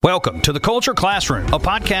Welcome to the Culture Classroom, a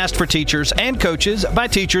podcast for teachers and coaches by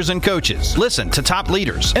teachers and coaches. Listen to top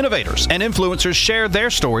leaders, innovators, and influencers share their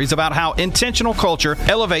stories about how intentional culture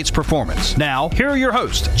elevates performance. Now, here are your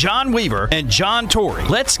hosts, John Weaver and John Torrey.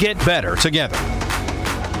 Let's get better together.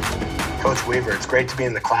 Coach Weaver, it's great to be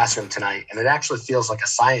in the classroom tonight, and it actually feels like a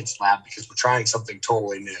science lab because we're trying something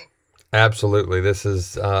totally new. Absolutely. This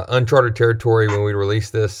is uncharted territory when we release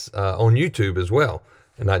this on YouTube as well,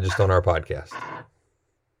 and not just on our podcast.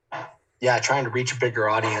 Yeah, trying to reach a bigger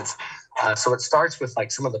audience. So it starts with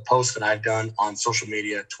like some of the posts that I've done on social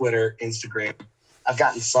media, Twitter, Instagram. I've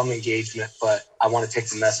gotten some engagement, but I want to take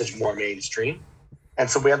the message more mainstream. And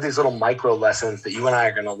so we have these little micro lessons that you and I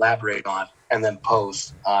are going to elaborate on and then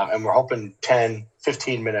post. And we're hoping 10,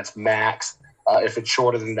 15 minutes max. If it's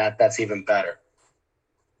shorter than that, that's even better.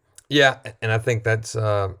 Yeah, and I think that's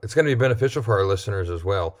it's going to be beneficial for our listeners as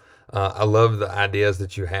well. I love the ideas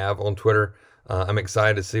that you have on Twitter. I'm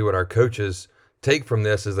excited to see what our coaches take from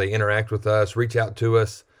this as they interact with us, reach out to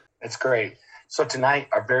us. It's great. So tonight,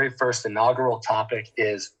 our very first inaugural topic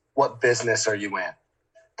is, what business are you in?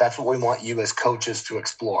 That's what we want you as coaches to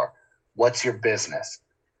explore. What's your business?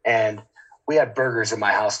 And we had burgers in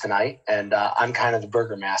my house tonight, and I'm kind of the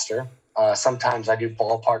burger master. Sometimes I do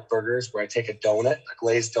ballpark burgers where I take a donut, a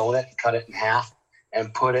glazed donut, and cut it in half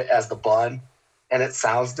and put it as the bun. And it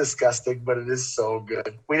sounds disgusting, but it is so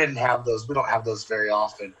good. We didn't have those. We don't have those very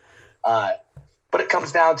often. But it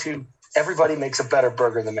comes down to everybody makes a better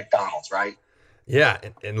burger than McDonald's, right? Yeah,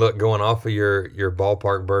 and look, going off of your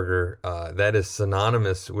ballpark burger, that is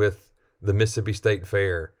synonymous with the Mississippi State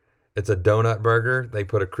Fair. It's a donut burger. They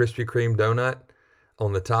put a Krispy Kreme donut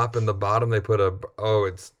on the top and the bottom. They put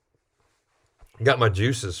it's got my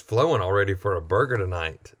juices flowing already for a burger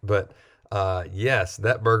tonight. But yes,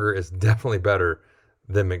 that burger is definitely better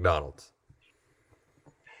than McDonald's.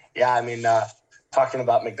 Yeah, I mean, talking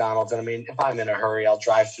about McDonald's, and I mean, if I'm in a hurry, I'll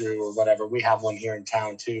drive through or whatever. We have one here in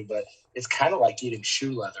town too, but it's kind of like eating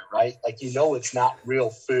shoe leather, right? Like, you know, it's not real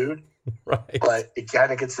food, right? But it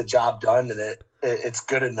kind of gets the job done, and it's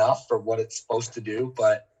good enough for what it's supposed to do.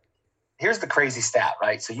 But here's the crazy stat,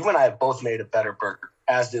 right? So you and I have both made a better burger,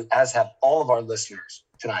 as have all of our listeners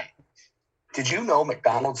tonight. Did you know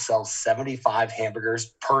McDonald's sells 75 hamburgers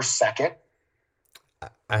per second?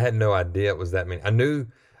 I had no idea it was that many. I knew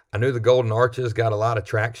the Golden Arches got a lot of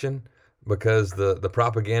traction because the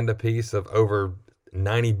propaganda piece of over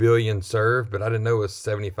 90 billion served, but I didn't know it was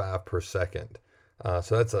 75 per second.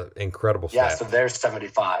 So that's an incredible stat. Yeah, so there's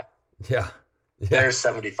 75. Yeah. There's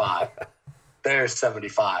 75. There's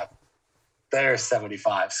 75. There's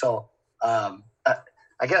 75. So I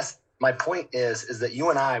guess my point is that you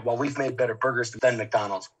and I, while we've made better burgers than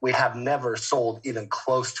McDonald's, we have never sold even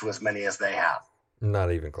close to as many as they have.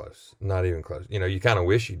 Not even close. Not even close. You know, you kind of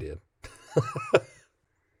wish you did.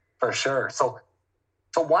 For sure. So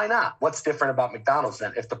why not? What's different about McDonald's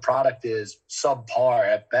then? If the product is subpar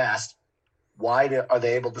at best, why are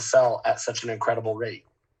they able to sell at such an incredible rate?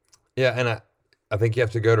 Yeah, and I think you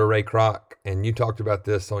have to go to Ray Kroc, and you talked about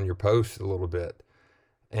this on your post a little bit.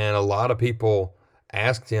 And a lot of people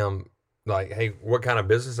asked him, like, hey, what kind of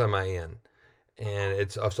business am I in? And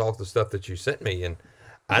it's off the stuff that you sent me. And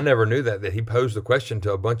I never knew that he posed the question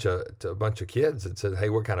to a bunch of kids that said, hey,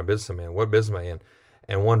 what kind of business am I in? What business am I in?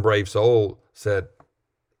 And one brave soul said,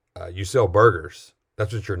 you sell burgers.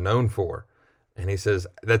 That's what you're known for. And he says,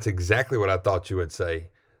 that's exactly what I thought you would say.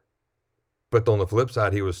 But on the flip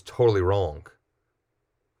side, he was totally wrong.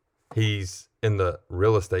 He's in the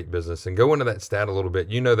real estate business. And go into that stat a little bit.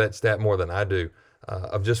 You know that stat more than I do,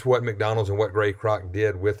 of just what McDonald's and what Ray Kroc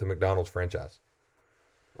did with the McDonald's franchise.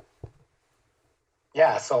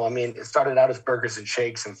 Yeah, so I mean, it started out as burgers and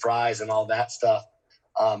shakes and fries and all that stuff,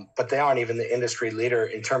 but they aren't even the industry leader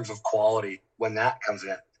in terms of quality when that comes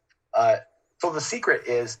in. So the secret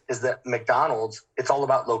is that McDonald's, it's all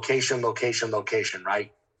about location, location, location,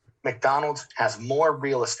 right? McDonald's has more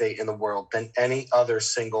real estate in the world than any other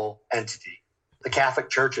single entity. The Catholic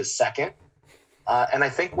Church is second. And I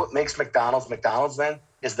think what makes McDonald's then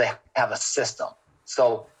is they have a system.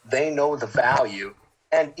 So they know the value.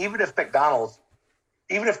 And even if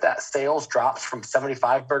that sales drops from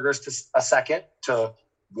 75 burgers a second to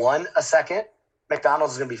 1 a second,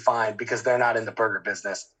 McDonald's is going to be fine because they're not in the burger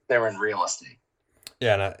business. They're in real estate.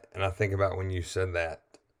 Yeah, and I think about when you said that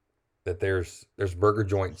there's burger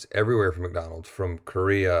joints everywhere from McDonald's, from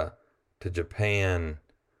Korea to Japan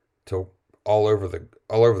to all over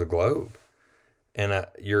the globe. And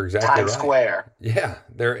you're exactly right. Times Square. Yeah,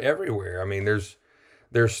 they're everywhere. I mean,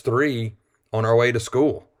 there's 3 on our way to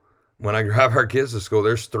school. When I drive our kids to school,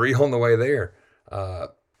 there's 3 on the way there.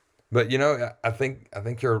 But I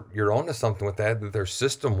think you're onto something with that their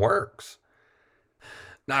system works.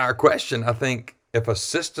 Now, our question, I think, if a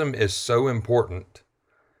system is so important,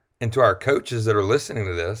 and to our coaches that are listening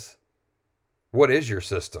to this, what is your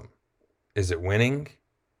system? Is it winning?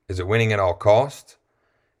 Is it winning at all costs?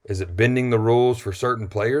 Is it bending the rules for certain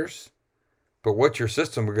players? But what's your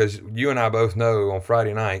system? Because you and I both know on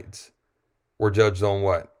Friday nights, we're judged on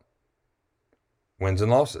what? Wins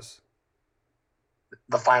and losses.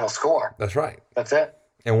 The final score. That's right. That's it.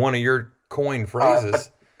 And one of your coin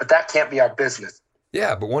phrases. But that can't be our business.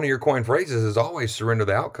 Yeah, but one of your coin phrases is always surrender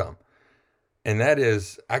the outcome. And that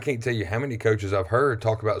is, I can't tell you how many coaches I've heard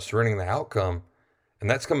talk about surrendering the outcome. And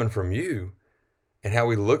that's coming from you and how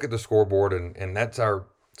we look at the scoreboard. And that's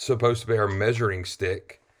supposed to be our measuring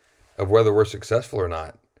stick of whether we're successful or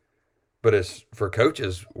not. But as for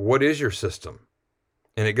coaches, what is your system?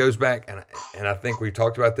 And it goes back, and I think we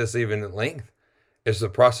talked about this even at length. It's the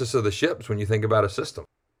process of the ships when you think about a system.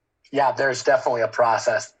 Yeah, there's definitely a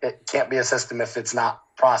process. It can't be a system if it's not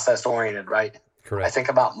process oriented, right? Correct. I think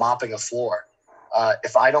about mopping a floor.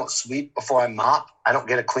 If I don't sweep before I mop, I don't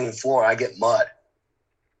get a clean floor. I get mud,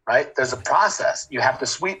 right? There's a process. You have to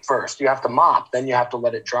sweep first. You have to mop. Then you have to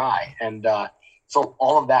let it dry. And so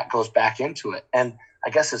all of that goes back into it. And I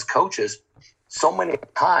guess as coaches, so many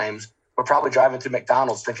times we're probably driving through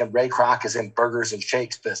McDonald's thinking Ray Kroc is in burgers and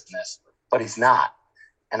shakes business, but he's not.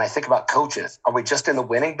 And I think about coaches. Are we just in the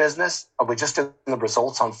winning business? Are we just in the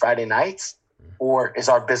results on Friday nights? Or is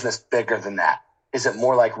our business bigger than that? Is it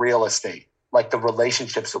more like real estate, like the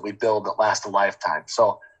relationships that we build that last a lifetime?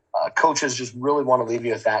 So coaches, just really want to leave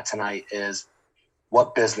you with that tonight is,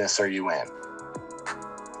 what business are you in?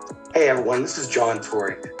 Hey, everyone, this is John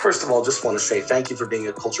Torrey. First of all, just want to say thank you for being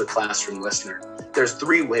a Culture Classroom listener. There's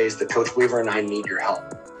 3 ways that Coach Weaver and I need your help.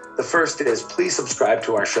 The first is please subscribe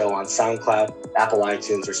to our show on SoundCloud, Apple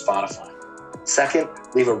iTunes, or Spotify. Second,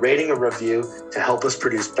 leave a rating or review to help us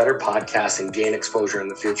produce better podcasts and gain exposure in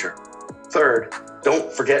the future. Third,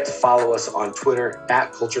 don't forget to follow us on Twitter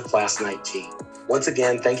 @CultureClass19. Once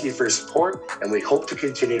again, thank you for your support, and we hope to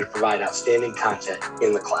continue to provide outstanding content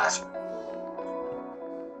in the classroom.